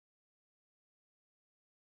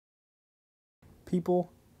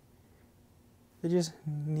people, they just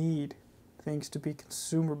need things to be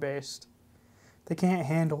consumer based. They can't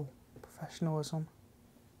handle professionalism.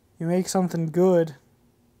 You make something good,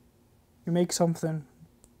 you make something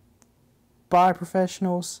by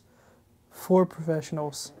professionals, for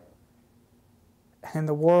professionals, and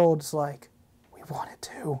the world's like, we want it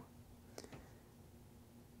too.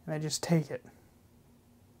 And they just take it.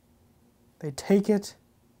 They take it,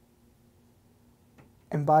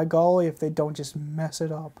 and by golly, if they don't just mess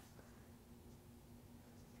it up,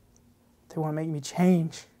 they want to make me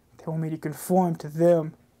change. They want me to conform to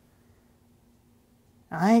them.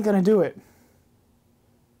 I ain't gonna do it.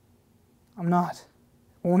 I'm not.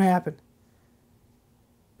 It won't happen.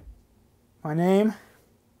 My name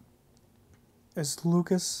is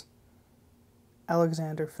Lucas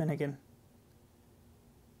Alexander Finnegan.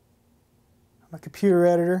 I'm a computer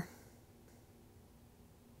editor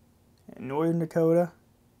in Northern Dakota.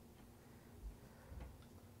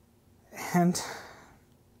 And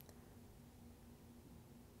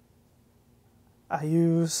I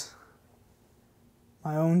use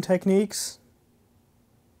my own techniques.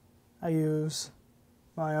 I use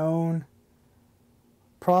my own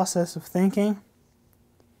process of thinking.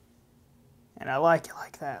 And I like it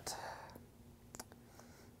like that.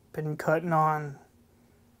 Been cutting on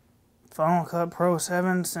Final Cut Pro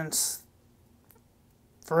 7 since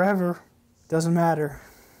forever. Doesn't matter.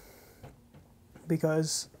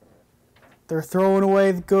 Because they're throwing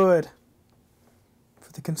away the good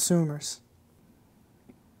for the consumers.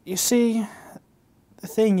 You see, the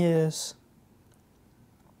thing is,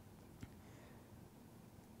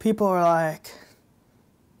 people are like,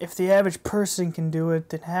 if the average person can do it,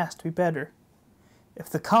 then it has to be better. If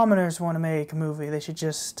the commoners want to make a movie, they should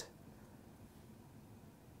just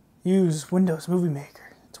use Windows Movie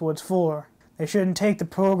Maker. It's what it's for. They shouldn't take the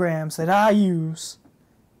programs that I use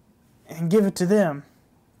and give it to them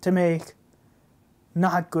to make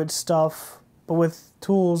not good stuff, but with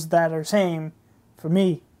tools that are same for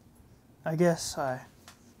me. I guess I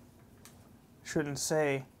shouldn't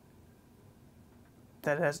say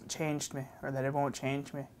that it hasn't changed me, or that it won't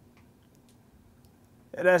change me.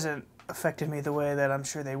 It hasn't affected me the way that I'm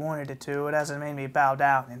sure they wanted it to. It hasn't made me bow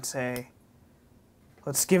down and say,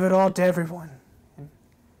 let's give it all to everyone. And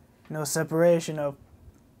no separation of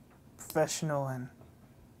professional and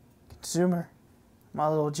consumer. My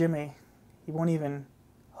little Jimmy, he won't even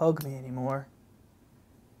hug me anymore.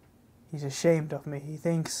 He's ashamed of me. He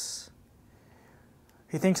thinks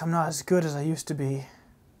I'm not as good as I used to be.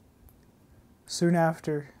 Soon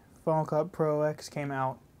after Final Cut Pro X came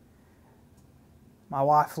out, my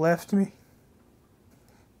wife left me.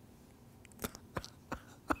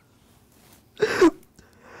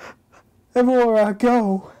 Everywhere I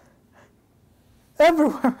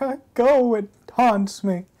go, it haunts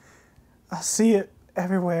me. I see it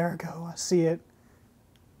everywhere I go. I see it.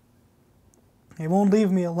 It won't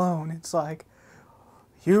leave me alone. It's like,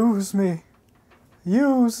 use me.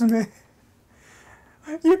 Use me.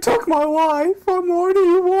 You took my wife. What more do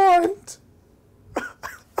you want?